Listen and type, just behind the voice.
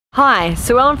Hi,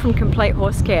 Sue Ellen from Complete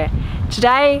Horse Care.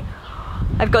 Today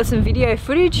I've got some video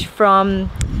footage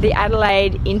from the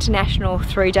Adelaide International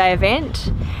 3-day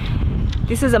event.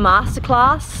 This is a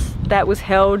masterclass that was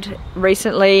held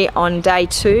recently on day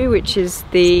 2, which is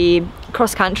the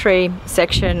cross-country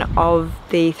section of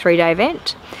the 3-day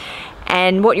event.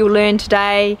 And what you'll learn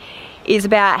today is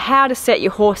about how to set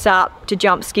your horse up to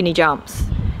jump skinny jumps.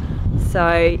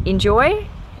 So enjoy,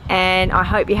 and I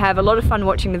hope you have a lot of fun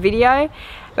watching the video,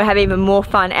 but have even more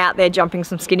fun out there jumping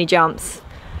some skinny jumps.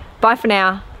 Bye for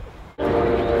now. I'm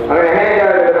going to hand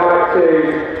over the mic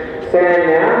to Sam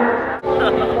now.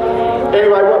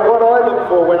 Anyway, what I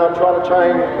look for when I'm trying to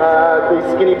train these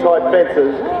skinny type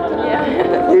fences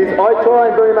is I try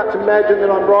and very much imagine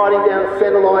that I'm riding down a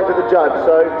centre line to the judge.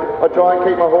 So I try and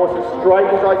keep my horse as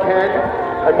straight as I can,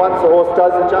 and once the horse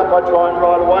does the jump, I try and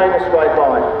ride away in a straight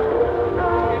line.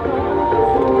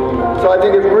 So I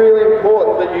think it's really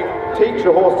important that you teach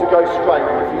your horse to go straight.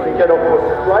 If you can get a horse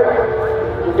straight,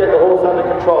 you get the horse under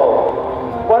control.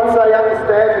 Once they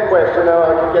understand the question, and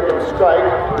I can get them straight,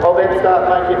 I'll then start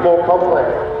making it more complex.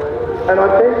 And I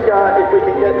think if we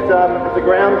can get the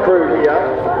ground crew here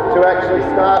to actually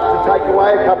start to take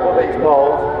away a couple of these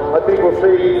poles, I think we'll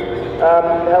see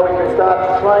how we can start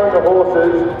to train the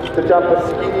horses to jump a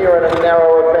skinnier and a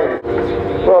narrower fence.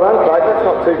 Well done, Clayton, that's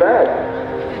not too bad.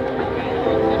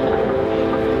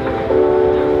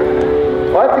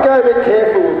 I have to go a bit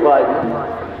careful with Clayton.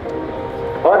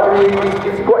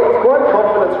 He's quite a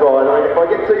confidence rider. I mean, if I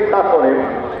get too tough on him.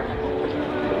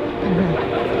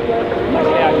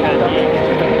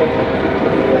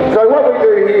 So what we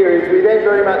do here is we then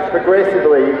very much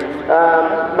progressively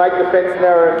make the fence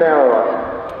narrower and narrower.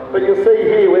 But you'll see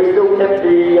here we've still kept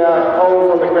the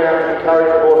holes on the ground to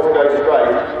encourage the horse to go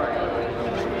straight.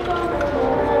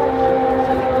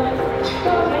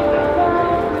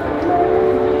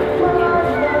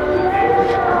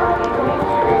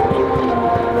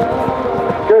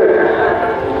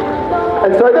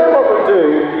 And so then what we do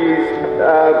is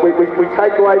we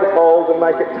take away the poles and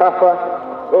make it tougher.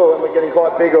 Oh, and we're getting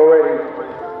quite big already.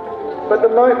 But the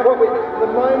moment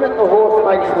the horse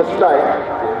makes a mistake,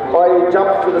 i.e.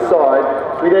 jumps to the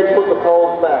side, we then put the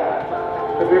poles back.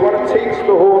 Because we want to teach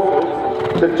the horses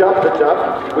to jump the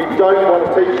jump, we don't want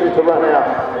to teach them to run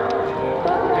out.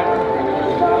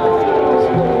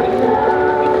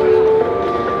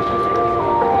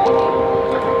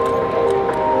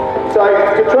 So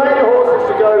to train the horses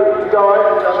to go over the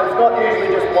jump, it's not usually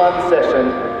just one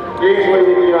session.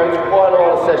 Usually, it's quite a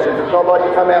lot of sessions. It's not like you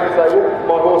come out and say, well,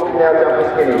 my horse can now jump a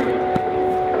skinny.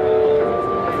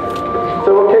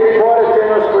 So we'll keep quite a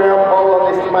generous ground pole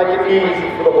on this to make it easy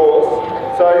for the horse.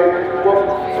 So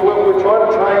we're trying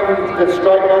to train the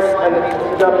straightness and the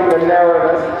jumping the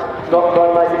narrowness, not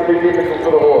trying to make it too difficult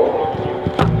for the horse.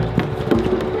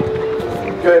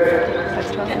 Good.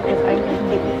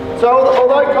 So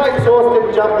although Clayton's horse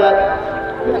didn't jump that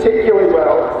particularly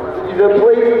well, the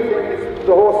pleasing thing is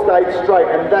the horse stayed straight,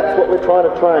 and that's what we're trying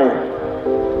to train.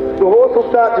 The horse will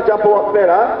start to jump a lot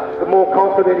better the more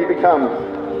confident he becomes.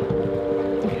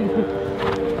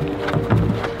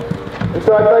 And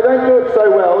so if they don't do it so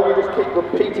well, you just keep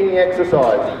repeating the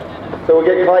exercise. So we'll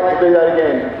get Clayton to do that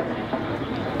again.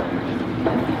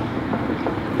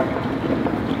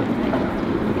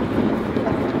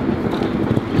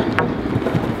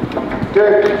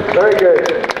 Good, very good.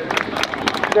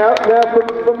 Now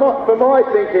for my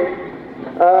thinking,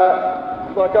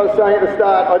 like I was saying at the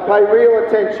start, I pay real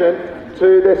attention to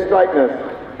their straightness.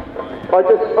 I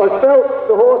felt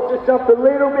the horse just jumped a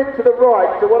little bit to the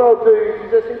right, so what I'll do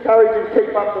is just encourage him to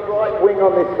keep up the right wing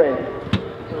on this fence.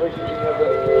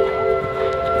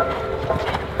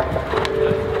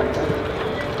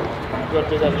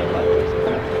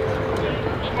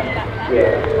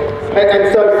 Yeah.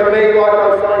 And so for me, like I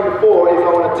was saying before, is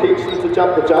I want to teach them to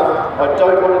jump the jump. I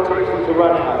don't want to teach them to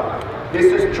run out.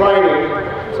 This is training,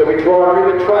 so we try and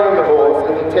really train the horse,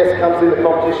 and the test comes in the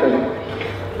competition.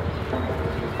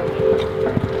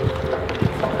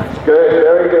 Good,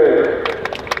 very good.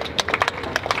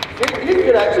 You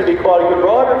could actually be quite a good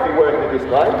rider if you work with this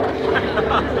way.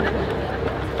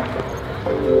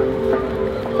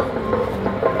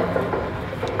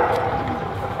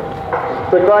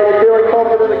 So Clay, you feeling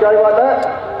confident to go like that?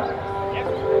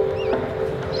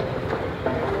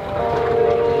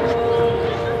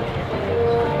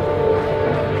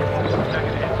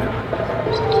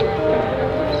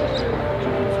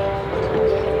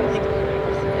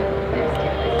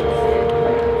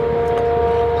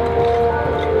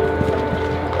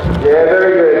 Yeah,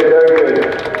 very good, very good.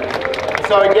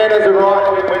 So again, as a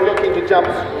rider, we're looking to jump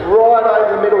right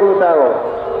over the middle of the barrel.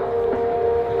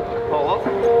 Pull off.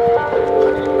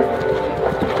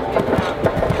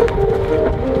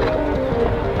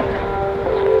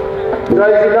 So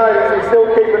as you notice, we still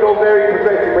keep it all very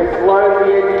progressive. We're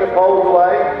slowly edging the poles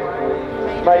away,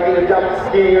 making the jump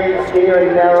skinnier and skinnier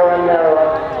and narrower and narrower.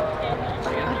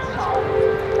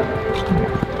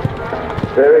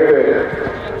 Very good.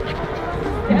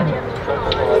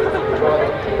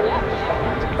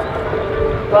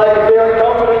 So you feeling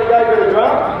confident to go for the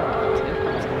drum?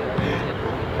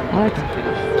 What?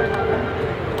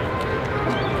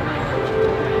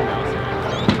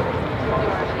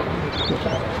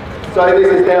 So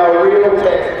this is now a real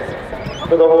test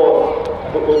for the horse.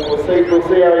 We'll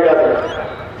see how he does it.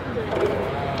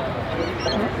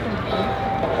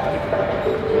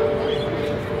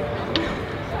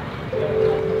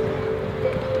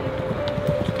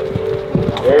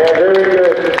 Yeah, very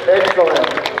good. Excellent.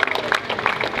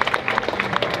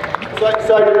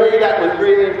 So to me that was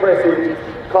really impressive.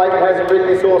 Clayton hasn't ridden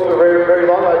this horse for very, very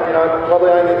long,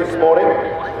 probably only this morning.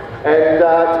 And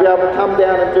to be able to come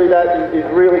down and do that is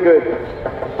really good.